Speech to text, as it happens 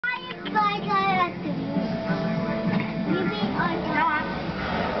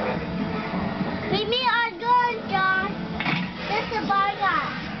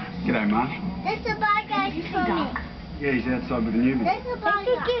G'day, Marsh. There's a bad guy coming. Yeah, he's outside with the newbies. There's a bad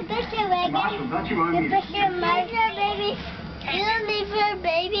guy. Marshall, don't you own me? Baby. You leave your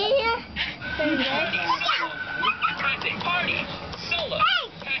baby here? Party. Solo. Hey!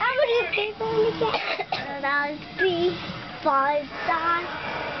 How many people we get? Around 3, 5 stars.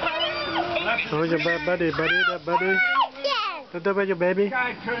 Where's your buddy? Where's your baby?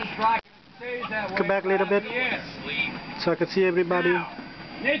 Guy turns black and stays that way. Come back a little bit. So I can see everybody.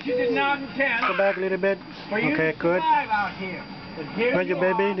 Nature did not intend Come back a little bit. for you Okay, to good. survive out here. But here Where's your you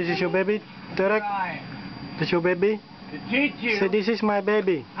baby? are. This is your baby? Derek? Trying This is your baby? to teach you Say, this is my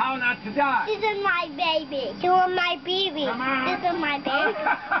baby. how not to die. This is my baby. You are my baby. Come on. This is my baby.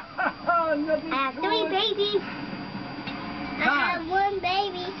 I have 3 babies. I have 1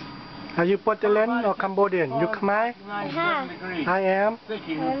 baby. Are you Portland or Cambodian? You Khmer? Uh-huh. I am.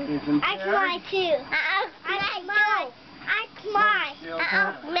 I cry too. I cry.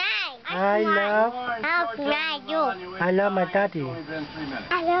 I love. I cry you. I love my daddy.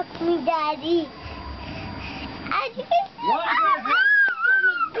 I love me, Daddy.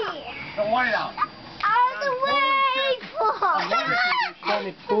 The White House. All the way for.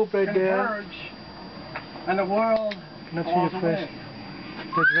 Johnny poop right there. And the world Not see falls your away. face.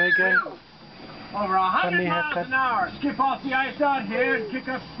 There's Reagan. Over 100 Funny miles haircut. an hour. Skip off the ice out here and kick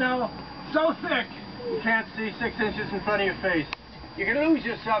up snow so thick you can't see 6 inches in front of your face. You can lose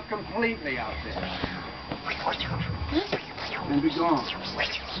yourself completely out there. And be gone.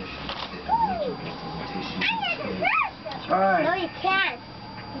 No, Alright. you can't.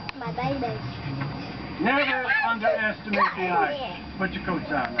 It's my baby. Never underestimate the ice. Put your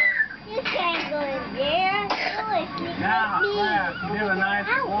coats on now. You can't go in there. Oh, it's me. Now, let's do a nice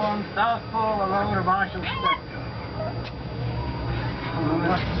warm South Pole road of Marshall Spector.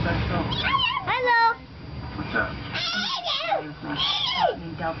 Hello. What's that?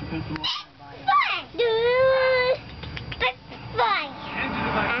 Fine. Engine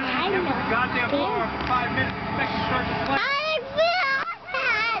is like it was goddamn blower for 5 minutes. Expect to start to play. I feel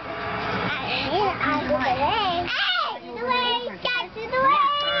bad. Out of the way. Hey, the way. Get to the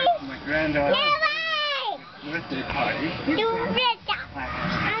way. My granddaughter's Get away. birthday party. Do better.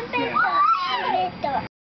 I'm better. I'm better.